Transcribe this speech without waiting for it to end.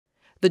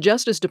The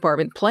Justice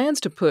Department plans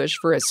to push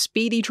for a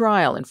speedy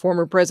trial in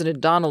former President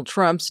Donald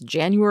Trump's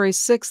January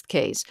 6th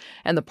case,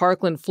 and the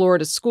Parkland,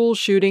 Florida school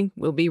shooting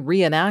will be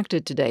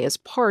reenacted today as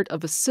part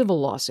of a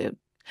civil lawsuit.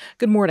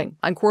 Good morning.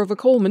 I'm Corva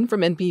Coleman from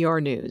NPR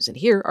News, and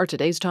here are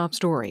today's top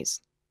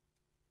stories.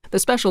 The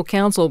special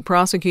counsel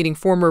prosecuting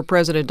former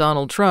President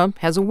Donald Trump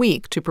has a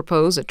week to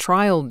propose a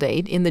trial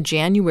date in the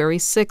January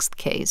 6th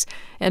case.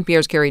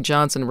 NPR's Carrie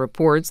Johnson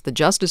reports the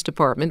Justice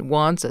Department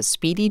wants a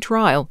speedy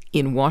trial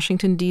in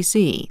Washington,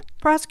 D.C.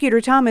 Prosecutor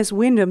Thomas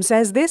Windham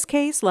says this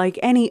case, like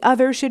any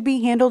other, should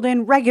be handled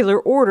in regular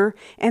order,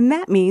 and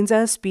that means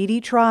a speedy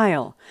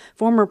trial.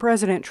 Former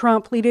President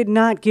Trump pleaded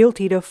not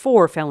guilty to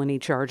 4 felony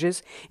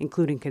charges,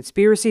 including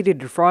conspiracy to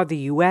defraud the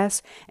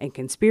U.S. and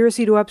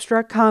conspiracy to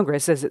obstruct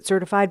Congress as it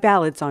certified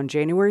ballots on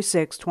January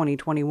 6,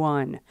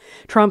 2021.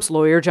 Trump's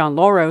lawyer, John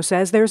Lauro,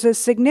 says there's a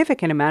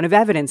significant amount of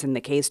evidence in the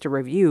case to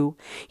review.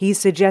 He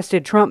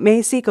suggested Trump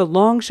may seek a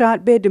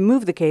long-shot bid to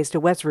move the case to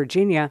West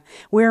Virginia,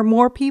 where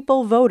more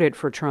people voted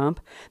for Trump.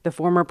 The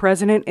former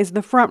president is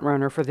the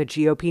frontrunner for the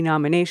GOP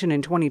nomination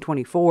in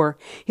 2024.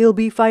 He'll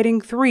be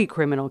fighting 3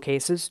 criminal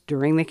cases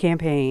during the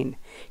campaign.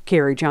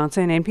 Carrie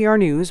Johnson, NPR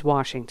News,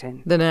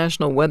 Washington. The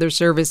National Weather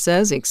Service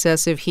says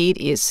excessive heat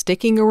is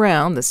sticking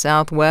around the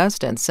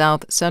southwest and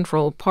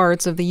south-central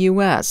parts of the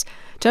U.S.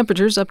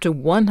 Temperatures up to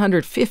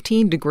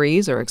 115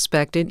 degrees are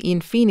expected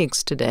in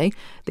Phoenix today.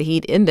 The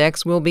heat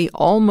index will be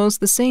almost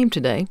the same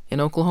today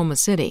in Oklahoma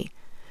City.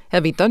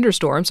 Heavy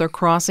thunderstorms are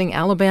crossing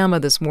Alabama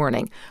this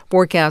morning.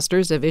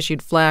 Forecasters have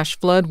issued flash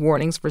flood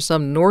warnings for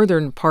some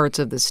northern parts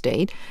of the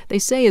state. They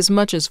say as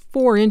much as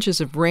 4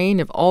 inches of rain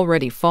have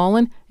already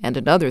fallen, and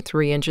another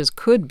 3 inches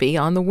could be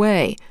on the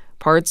way.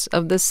 Parts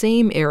of the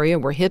same area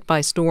were hit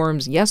by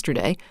storms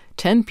yesterday.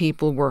 10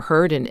 people were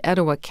hurt in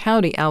Etowah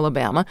County,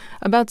 Alabama,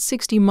 about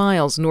 60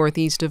 miles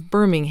northeast of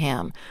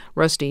Birmingham.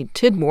 Rusty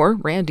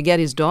Tidmore ran to get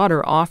his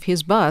daughter off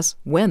his bus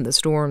when the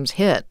storms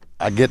hit.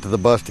 I get to the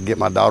bus to get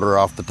my daughter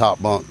off the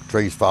top bunk,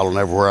 trees falling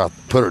everywhere.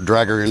 I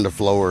drag her in the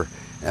floor,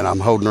 and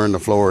I'm holding her in the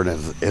floor, and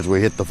as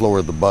we hit the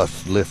floor, the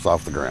bus lifts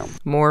off the ground.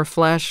 More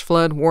flash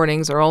flood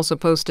warnings are also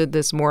posted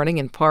this morning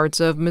in parts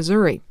of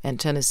Missouri and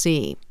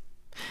Tennessee.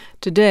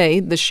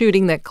 Today, the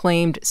shooting that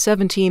claimed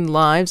 17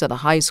 lives at a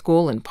high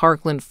school in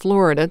Parkland,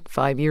 Florida,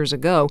 5 years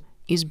ago,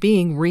 is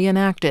being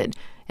reenacted.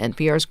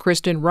 NPR's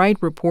Kristen Wright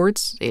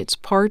reports it's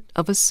part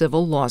of a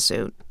civil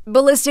lawsuit.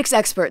 Ballistics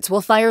experts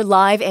will fire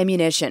live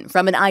ammunition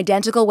from an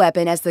identical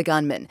weapon as the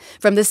gunman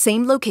from the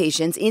same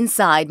locations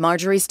inside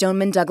Marjory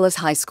Stoneman Douglas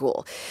High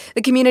School.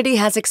 The community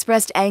has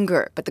expressed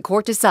anger, but the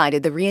court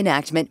decided the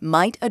reenactment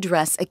might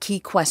address a key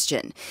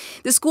question.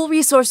 The school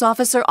resource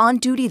officer on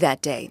duty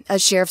that day, a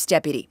sheriff's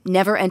deputy,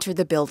 never entered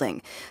the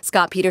building.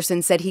 Scott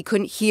Peterson said he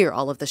couldn't hear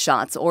all of the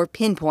shots or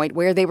pinpoint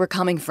where they were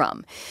coming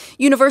from.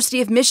 University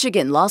of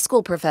Michigan law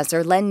school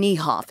professor Len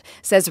Niehoff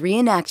says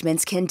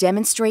reenactments can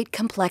demonstrate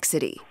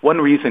complexity. One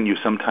reason you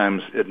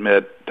sometimes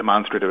admit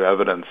demonstrative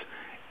evidence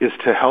is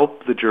to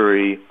help the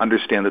jury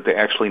understand that they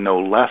actually know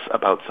less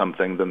about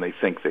something than they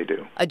think they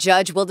do. A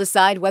judge will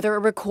decide whether a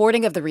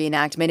recording of the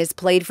reenactment is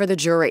played for the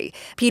jury.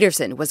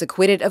 Peterson was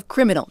acquitted of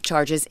criminal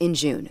charges in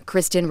June.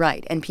 Kristen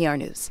Wright, NPR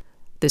News.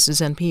 This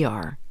is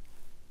NPR.